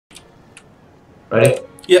Ready?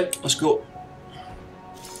 Yep, let's go.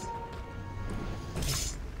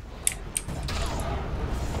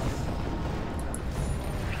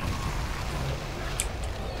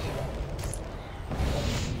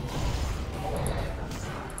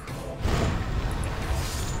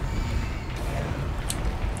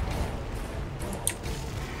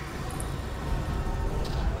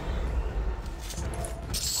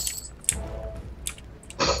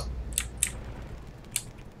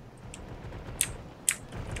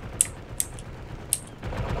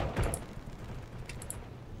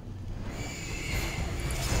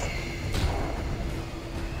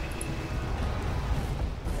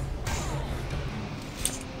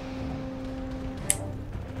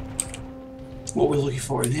 What we're looking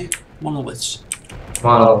for in here? Monoliths.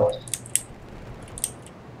 Monolith.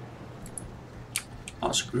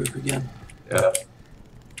 That's a group again. Yeah.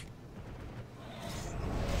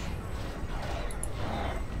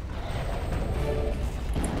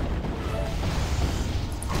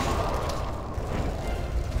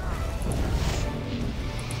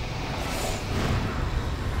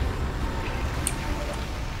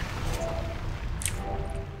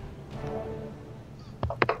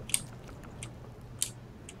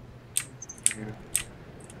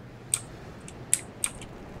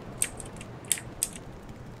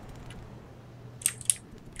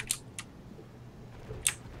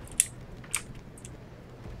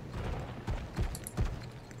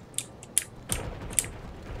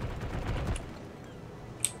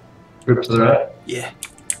 Group to the right? Yeah.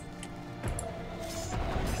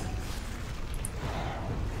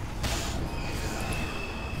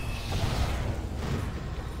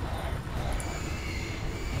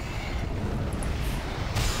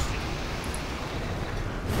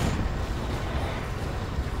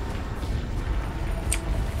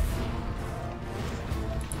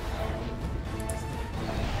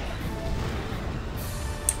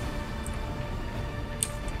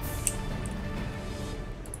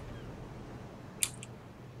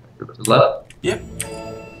 Group to the left? Yep.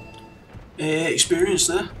 Experience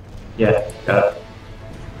there. Yeah, got it.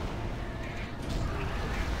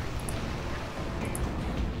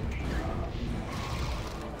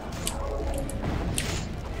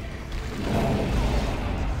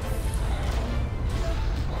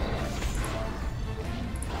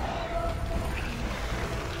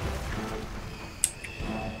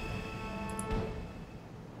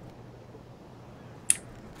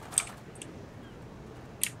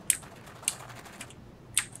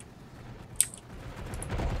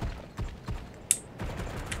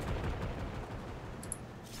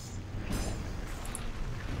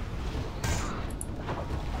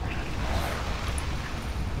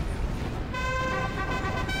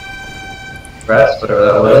 Rest, whatever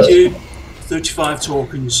that was. Thank you. 35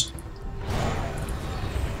 tokens.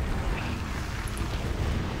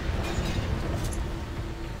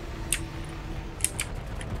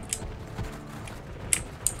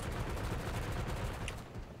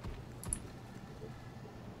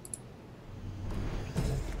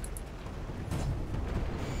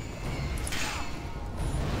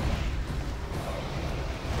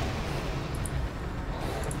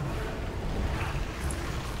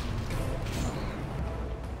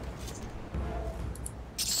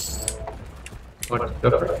 Go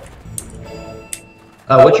for it.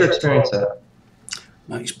 What's your experience at?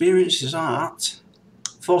 My experience is at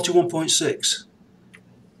 41.6.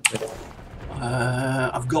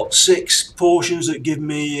 I've got 6 potions that give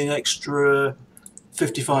me an extra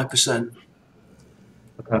 55%.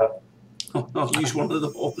 Okay. I'll use one of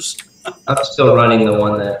those. I'm still running the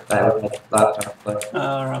one that I had last time I played.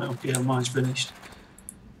 Alright, okay, mine's finished.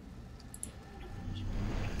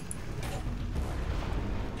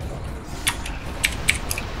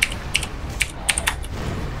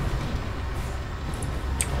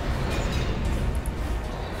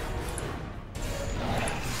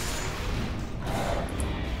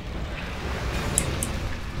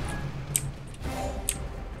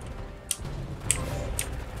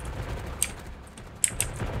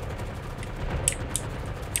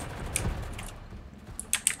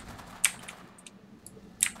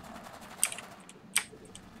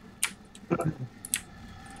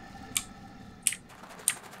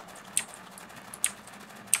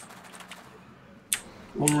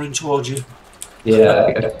 One running towards you.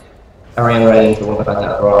 Yeah, I ran right into one on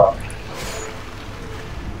that rock.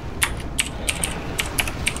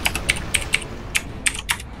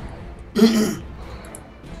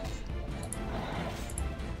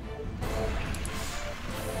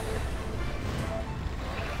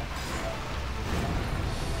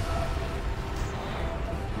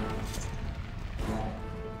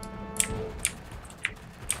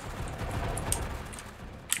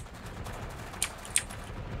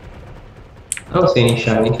 I don't see any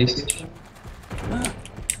shiny pieces. Ah.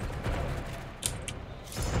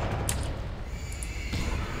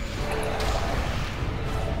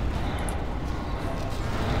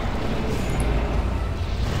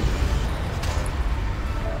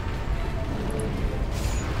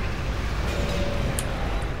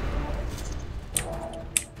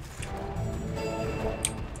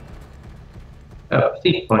 Oh,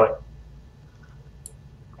 Steve point.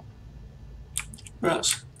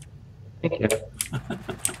 Rats. Thank you.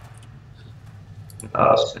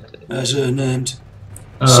 Oh, spent it. There's her named.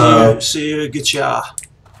 Um, See you guitar.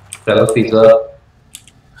 that look these up.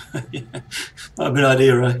 Yeah. That'd be an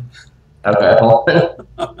idea, right? Okay, hold on.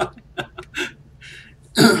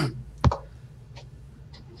 I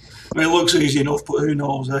mean, it looks easy enough, but who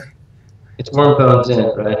knows, eh? It's worm bones in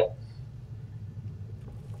it, right?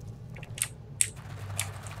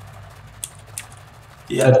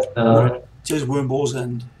 Yeah. Alright. It is Wormball's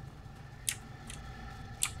End.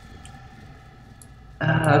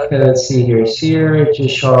 Okay, let's see here. Seer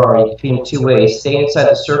Jishar, you defeat him 2 ways. Stay inside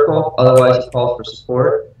the circle, otherwise he calls for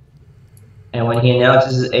support. And when he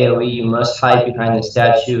announces his AoE, you must hide behind the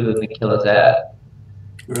statue of the killer's ad.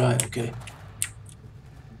 Right, okay.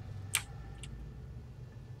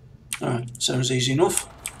 Alright, sounds easy enough.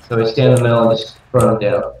 So we stand in the middle and just burn him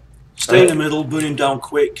down. Stay in the middle, burn him down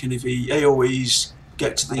quick, and if he AoEs,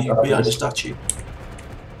 get to the behind the statue.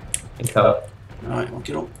 And cover. Alright, look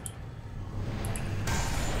it up.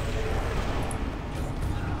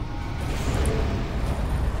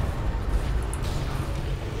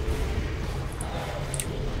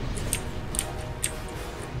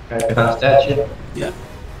 Right behind the statue. Yeah.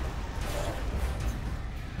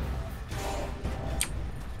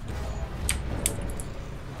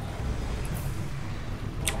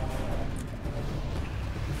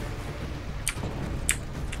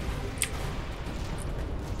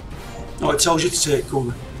 Oh, it tells you to take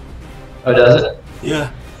cover. Oh, does it?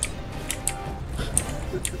 Yeah.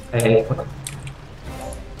 Hey.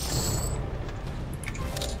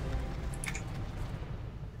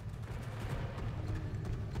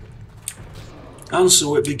 And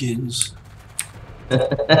so it begins. Oh,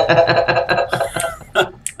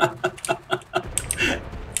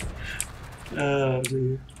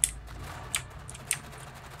 dear.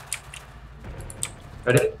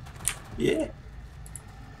 Ready? Yeah.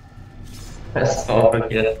 That's all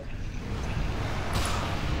forget.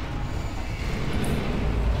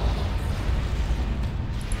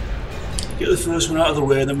 Get the first one out of the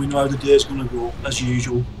way, then we know how the day's going to go, as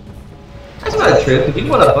usual. That's not true, because you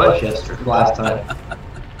won a bunch yesterday, last time.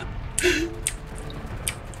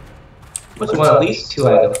 Must have won at least 2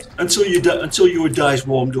 items. Until your dice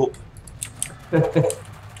warmed up.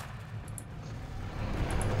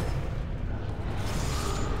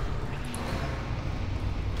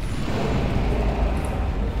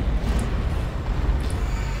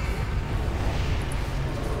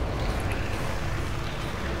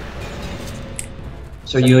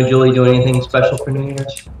 So you and Julie doing anything special for New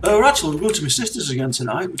Year's? Actually, we're going to my sister's again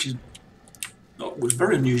tonight, which is was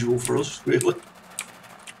very unusual for us, really.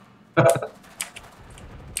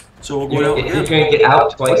 So we're going out again. You're going to get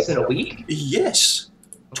out twice in a week? Yes,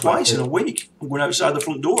 twice in a week. I'm going outside the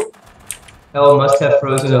front door. Hell must have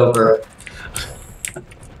frozen over.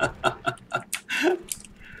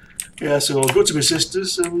 Yeah, so I'll go to my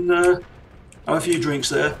sister's and have a few drinks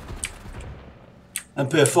there. And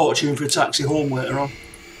pay a fortune for a taxi home later on.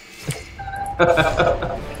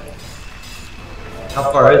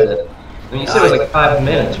 How far is it? I mean, you said it was like 5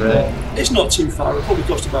 minutes, right? It's not too far. It probably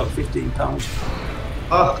cost about £15.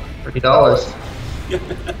 Oh, $30.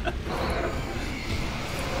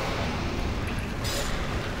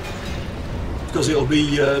 Because it'll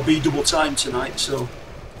be double time tonight, so.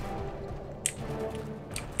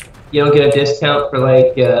 You don't get a discount for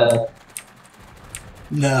like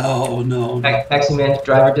No. taxi man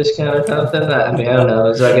driver discount or something? I mean, I don't know.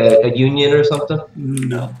 Is it like a union or something?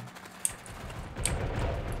 No.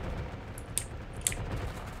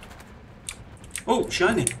 Oh,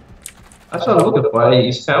 shiny. That's what I'm looking for.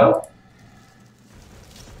 You found?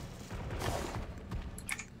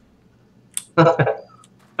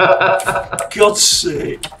 God's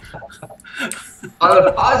sake. On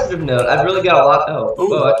a positive note, I've really got a lot.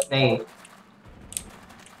 Oh, that's name.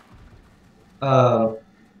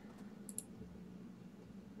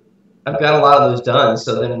 I've got a lot of those done,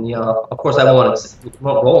 so then, you know, of course I won't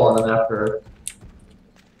roll on them after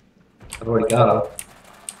I've already got them.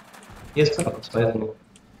 He has come, so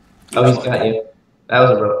oh, he's got you. That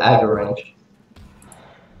was a aggro range.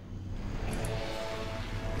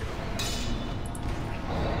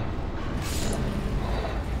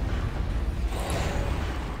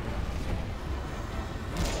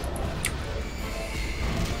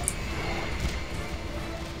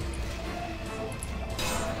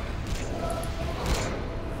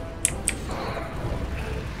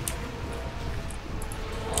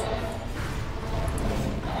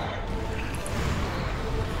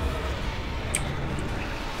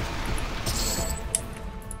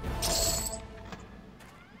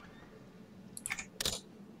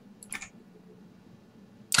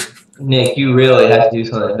 Nick, you really have to do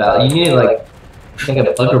something about it. You need to like make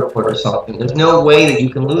a bug report or something. There's no way that you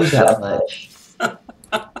can lose that much.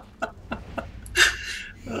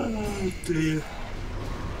 Oh dear.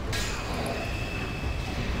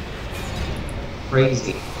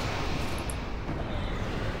 Crazy.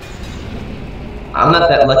 I'm not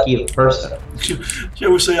that lucky a person.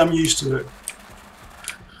 Shall we say I'm used to it?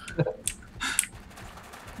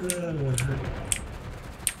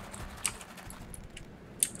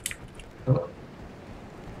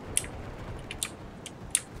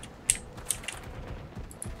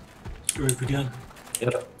 Group again.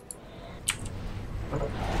 Yep.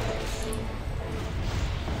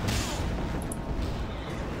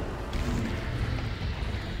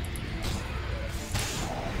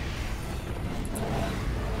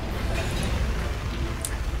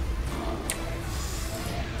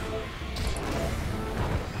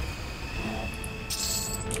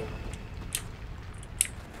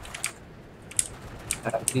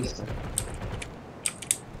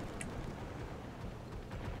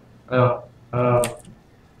 Oh, oh,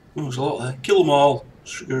 there's a lot there. Kill them all.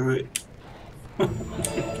 Screw it.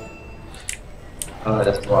 Oh,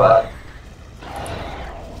 that's a lot.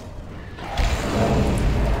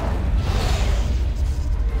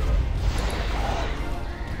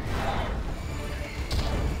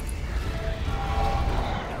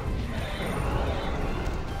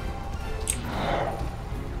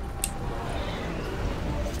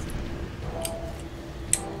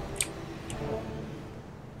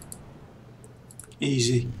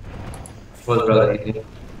 Easy. Was rather easy.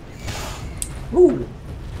 Ooh.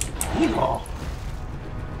 Yeehaw.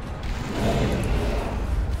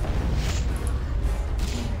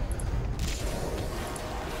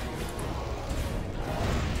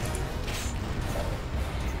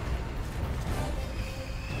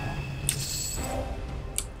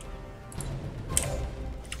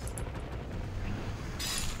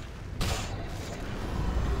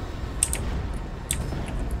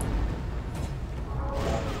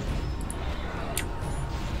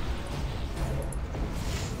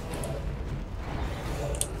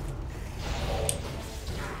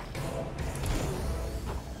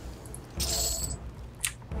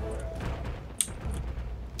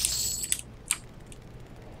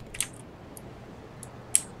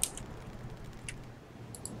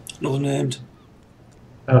 Another named.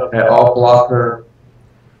 Okay, all blocker.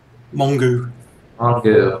 Mongu.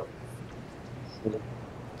 Mongu.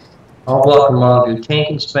 All blocker Mongu.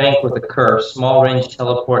 Tank and spank with a curse. Small range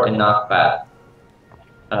teleport and knockback.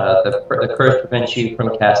 The curse prevents you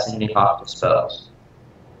from casting any hostile spells.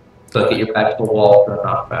 So get your back to the wall for a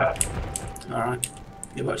knockback. Alright.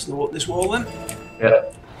 Get back to this wall then.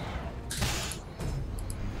 Yep.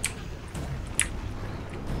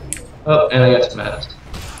 Oh, and I got smashed.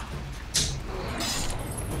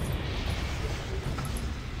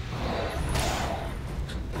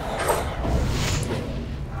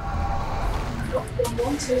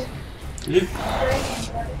 Wanted. Yeah.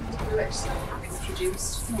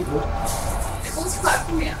 Introduced. Oh, good. It was quite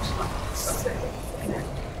funny actually. That's it.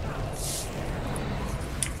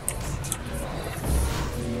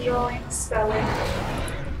 Drawing, spelling.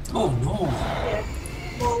 Oh no. Yeah.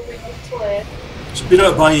 More we can play. She's been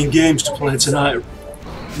out buying games to play tonight,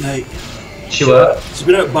 Nate. She what? She's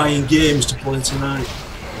been out buying games to play tonight.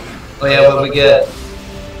 Oh yeah, what we get?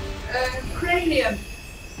 Cranium.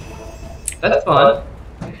 That's fun.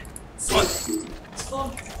 What? It's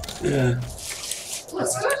fun. Yeah.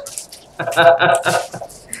 Looks good.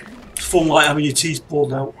 It's fun like having your teeth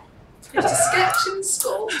pulled out. It's a sketch and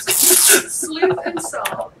sculpt, sleuth and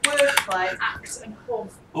solve, wordplay, act and hum.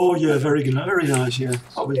 Oh yeah, very good, very nice, yeah.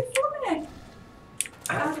 That'd be funny.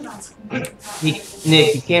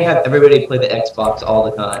 Nick, you can't have everybody play the Xbox all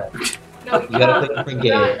the time. No, You gotta play different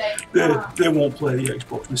games. They won't play the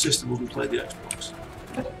Xbox. My sister wouldn't play the Xbox.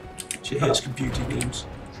 She hates computer games.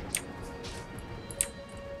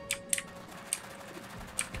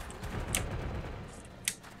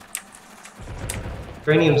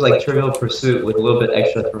 Cranium's like Trivial Pursuit with a little bit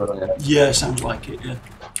extra thrown in. Yeah, sounds like it, yeah.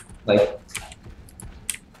 Like,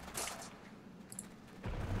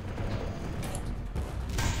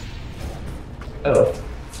 oh.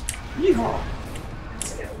 Yeehaw.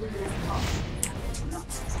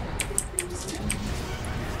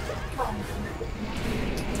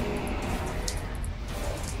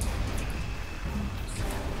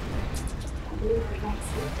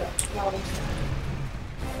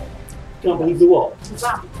 Can't believe the what?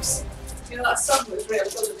 Vamps. You know that song was really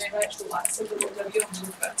good and they Rachel like said they looked young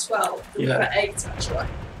and at 12, they Yeah. were at 8 actually.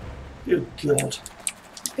 Good God.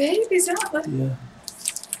 Babies, aren't they? Yeah.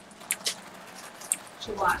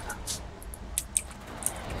 She'll like that.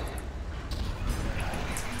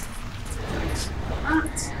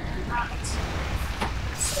 act.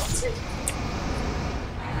 Sorted.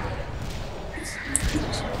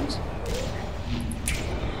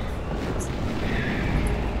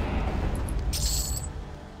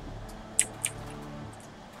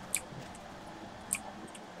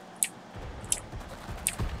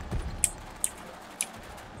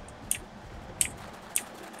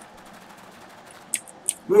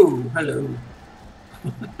 Whoa, hello.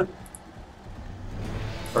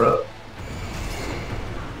 Or,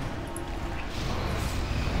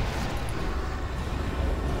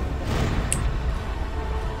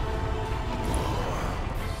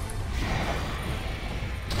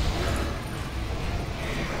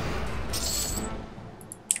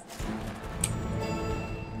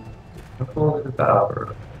 the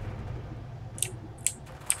devourer.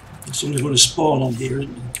 Somebody's going to spawn on here,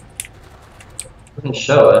 isn't there? Doesn't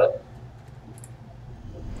show it.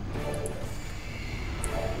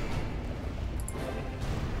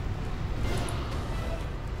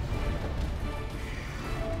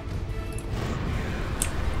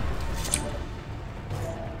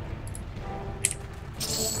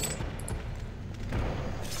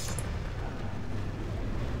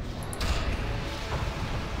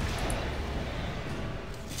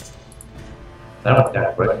 That went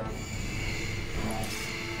down quick.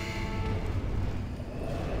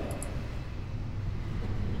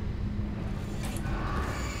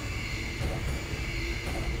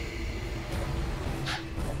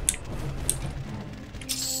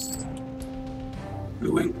 We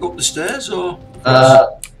went up the stairs, or?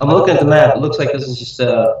 I'm looking at the map. It looks like this is just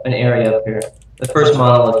an area up here. The first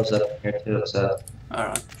monolith is up here too, it says.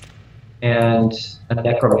 Alright. And a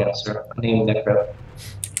necromancer, named Necro.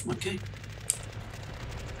 Okay.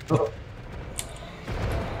 Oh.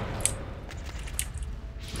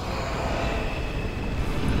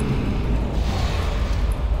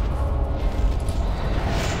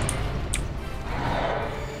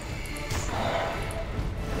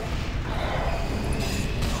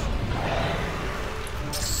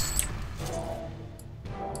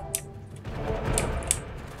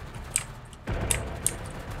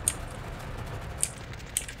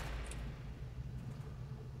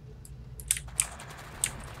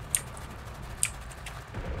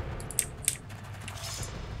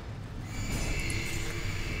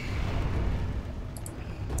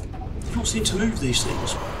 You don't seem to move these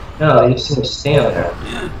things. No, you just seem to stand there.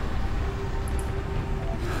 Yeah.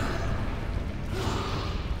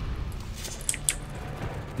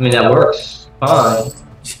 I mean, that works fine.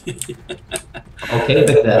 Okay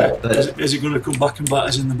with that, but Is it going to come back and bite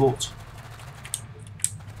us in the butt?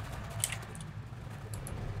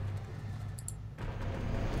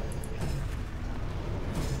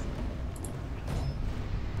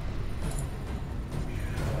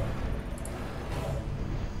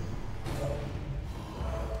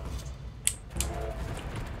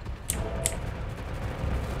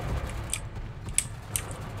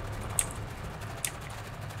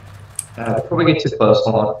 before we get too close,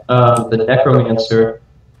 hold on. The necromancer.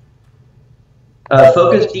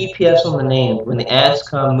 Focus DPS on the name. When the ads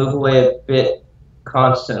come, move away a bit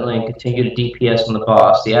constantly and continue to DPS on the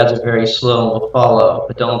boss. The ads are very slow and will follow,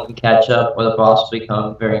 but don't let them catch up or the boss will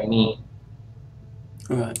become very mean.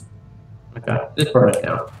 Right. Okay, just burn it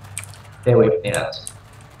down. Stay away from the ads.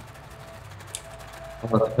 I'll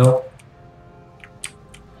let them go.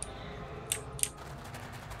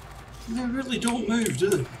 They really don't move, do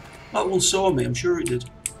they? That one saw me, I'm sure it did.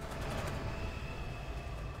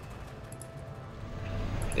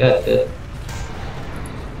 Yeah, it did.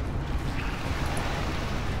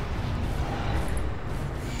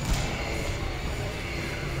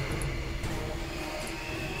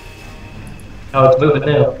 Oh, it's moving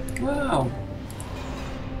now. Wow.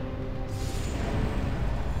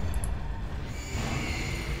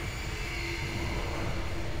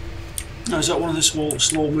 Now, is that one of the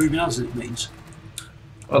slow moving ads it means?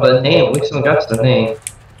 Well, the name, at least someone got to the name.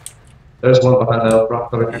 There's one behind the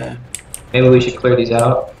rock over here. Yeah. Maybe we should clear these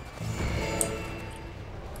out.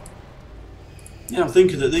 Yeah, I'm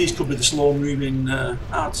thinking that these could be the slow moving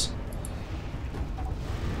ads.